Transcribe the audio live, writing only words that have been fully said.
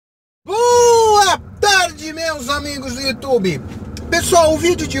Salve, meus amigos do YouTube. Pessoal, o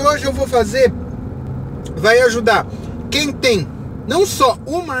vídeo de hoje eu vou fazer, vai ajudar quem tem não só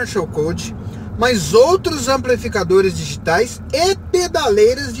o Marshall Code, mas outros amplificadores digitais e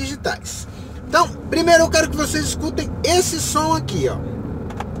pedaleiras digitais. Então, primeiro eu quero que vocês escutem esse som aqui, ó.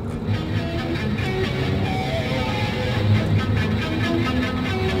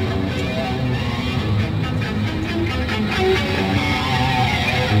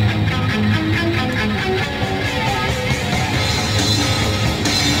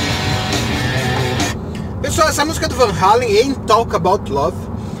 Pessoal, essa música é do Van Halen, Ain't Talk About Love.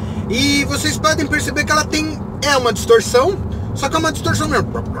 E vocês podem perceber que ela tem uma distorção, só que é uma distorção mesmo.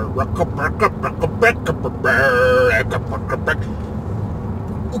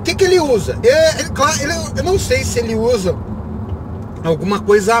 O que ele usa? Eu não sei se ele usa alguma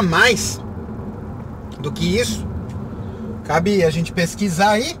coisa a mais do que isso. Cabe a gente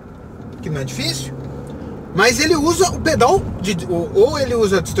pesquisar aí, que não é difícil. Mas ele usa o pedal, ou ele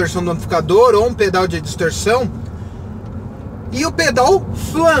usa a distorção do amplificador, ou um pedal de distorção, e o pedal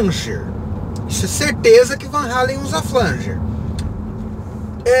flanger. Isso é certeza que Van Halen usa flanger.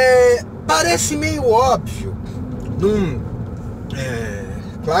 Parece meio óbvio.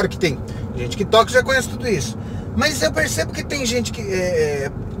 Claro que tem gente que toca e já conhece tudo isso. Mas eu percebo que tem gente que...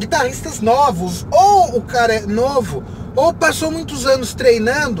 guitarristas novos, ou o cara é novo, ou passou muitos anos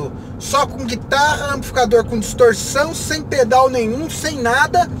treinando só com guitarra, amplificador com distorção, sem pedal nenhum, sem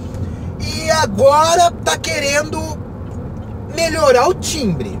nada, e agora tá querendo melhorar o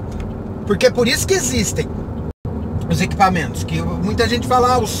timbre. Porque é por isso que existem os equipamentos, que muita gente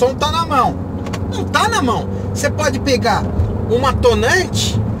fala, o som tá na mão. Não tá na mão. Você pode pegar uma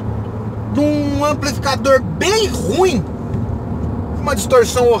tonante num amplificador bem ruim, uma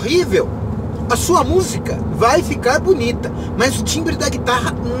distorção horrível, a sua música vai ficar bonita, mas o timbre da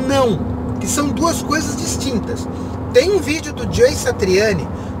guitarra não, que são duas coisas distintas. Tem um vídeo do Satriani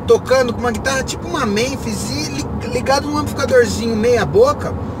tocando com uma guitarra tipo uma Memphis e ligado num amplificadorzinho meia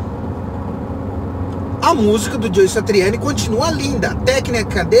boca. A música do Satriani continua linda, a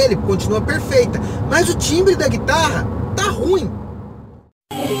técnica dele continua perfeita, mas o timbre da guitarra tá ruim.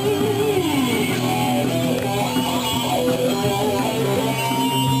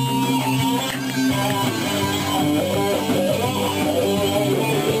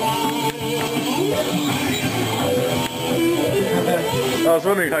 I was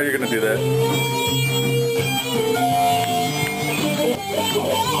wondering how you're going to do that.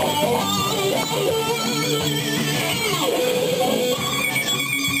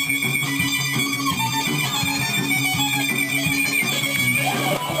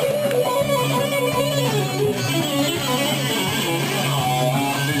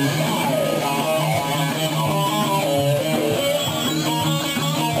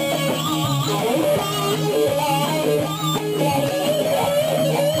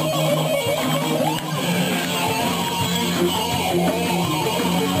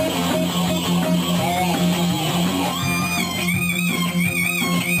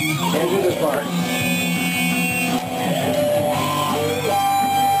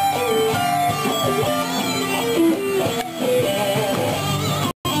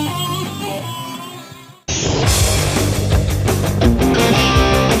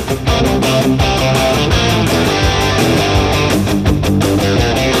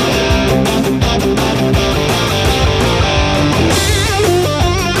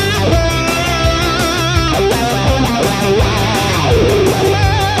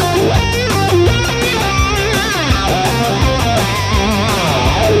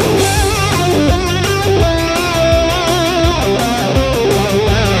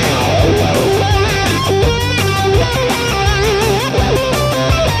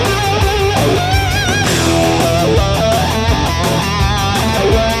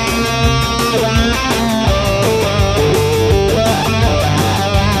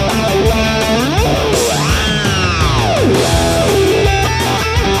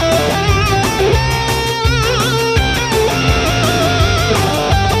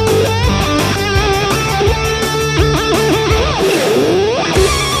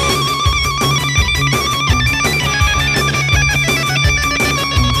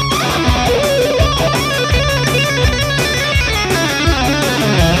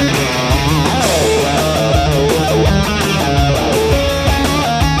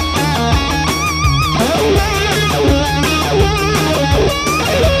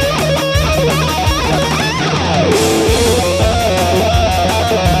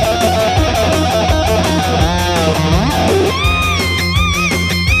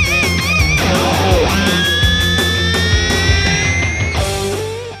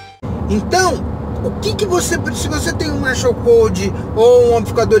 o que você, se você tem um Marshall Code ou um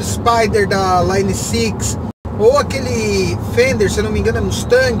amplificador Spider da Line 6, ou aquele Fender, se eu não me engano é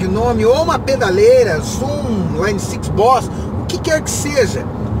Mustang o nome, ou uma pedaleira, Zoom, Line 6 Boss, o que quer que seja,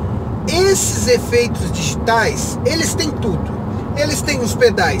 esses efeitos digitais, eles têm tudo. Eles têm os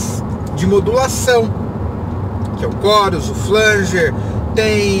pedais de modulação, que é o chorus, o flanger,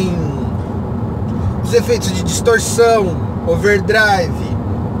 tem os efeitos de distorção, overdrive,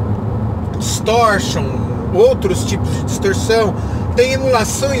 distortion, outros tipos de distorção, tem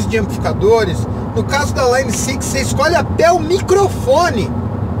emulações de amplificadores. No caso da Line 6, você escolhe até o microfone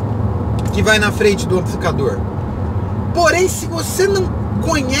que vai na frente do amplificador. Porém, se você não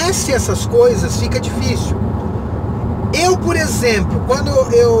conhece essas coisas, fica difícil. Eu, por exemplo,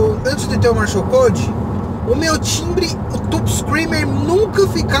 antes de ter o Marshall Code, o meu timbre, o Tube Screamer, nunca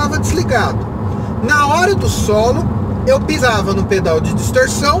ficava desligado. Na hora do solo, eu pisava no pedal de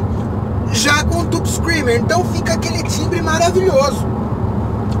distorção, já com o Tube Screamer. Então fica aquele timbre maravilhoso.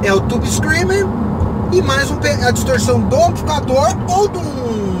 É o Tube Screamer e mais a distorção do amplificador ou de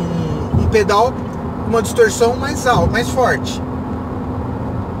um pedal com uma distorção mais alta, mais forte.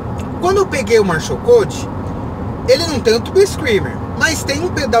 Quando eu peguei o Marshall Code, ele não tem o Tube Screamer, mas tem um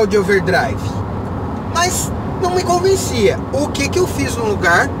pedal de overdrive. Mas não me convencia. O que eu fiz no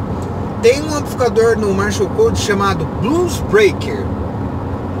lugar? Tem um amplificador no Marshall Code chamado Blues Breaker.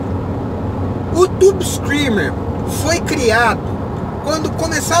 O Tube Screamer foi criado quando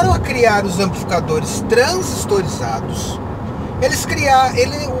começaram a criar os amplificadores transistorizados.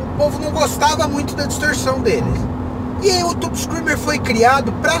 O povo não gostava muito da distorção deles. E aí o Tube Screamer foi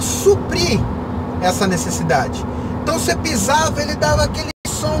criado para suprir essa necessidade. Então você pisava, ele dava aquele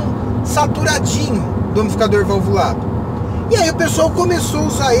som saturadinho do amplificador valvulado. E aí o pessoal começou a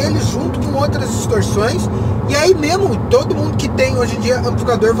usar ele junto com outras distorções. E aí mesmo, todo mundo que tem hoje em dia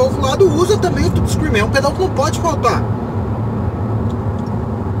amplificador valvulado usa também o Tube Screamer. É um pedal que não pode faltar.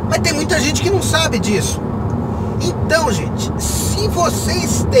 Mas tem muita gente que não sabe disso. Então, gente, se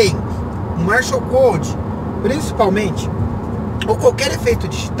vocês têm um Marshall Code, principalmente, ou qualquer efeito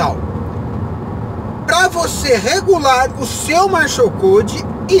digital, para você regular o seu Marshall Code,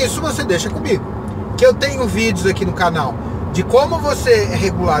 isso você deixa comigo. Que eu tenho vídeos aqui no canal de como você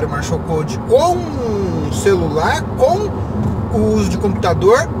regular o Marshall Code com um celular, com o uso de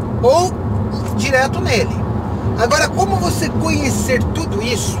computador ou direto nele. Agora, como você conhecer tudo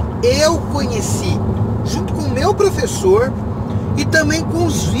isso, eu conheci junto com o meu professor e também com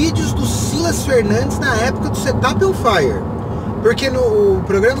os vídeos do Silas Fernandes na época do Setup on Fire. Porque no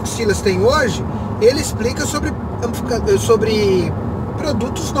programa que o Silas tem hoje, ele explica sobre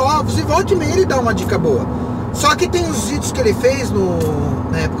produtos novos e volta e meia ele dá uma dica boa. Só que tem os vídeos que ele fez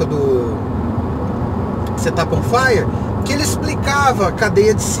na época do Setup on Fire, que ele explicava a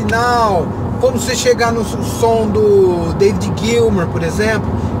cadeia de sinal, como você chegar no som do David Guilmour, por exemplo.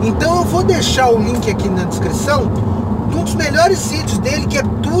 Então eu vou deixar o link aqui na descrição de um dos melhores vídeos dele, que é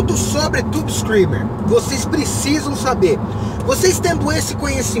tudo sobre Tube Screamer. Vocês precisam saber. Vocês tendo esse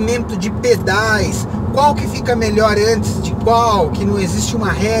conhecimento de pedais, qual que fica melhor antes de qual, que não existe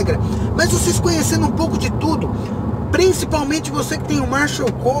uma regra, mas vocês conhecendo um pouco de tudo, principalmente você que tem o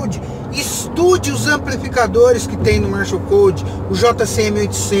Marshall Code, estude os amplificadores que tem no Marshall Code, o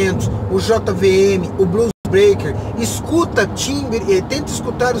JCM800, o JVM, o Blues Breaker, escuta timbre, tenta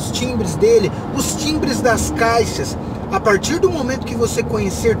escutar os timbres dele, os timbres das caixas. A partir do momento que você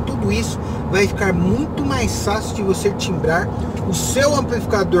conhecer tudo isso, vai ficar muito mais fácil de você timbrar o seu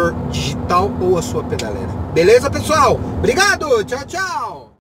amplificador digital ou a sua pedaleira. Beleza, pessoal? Obrigado! Tchau, tchau!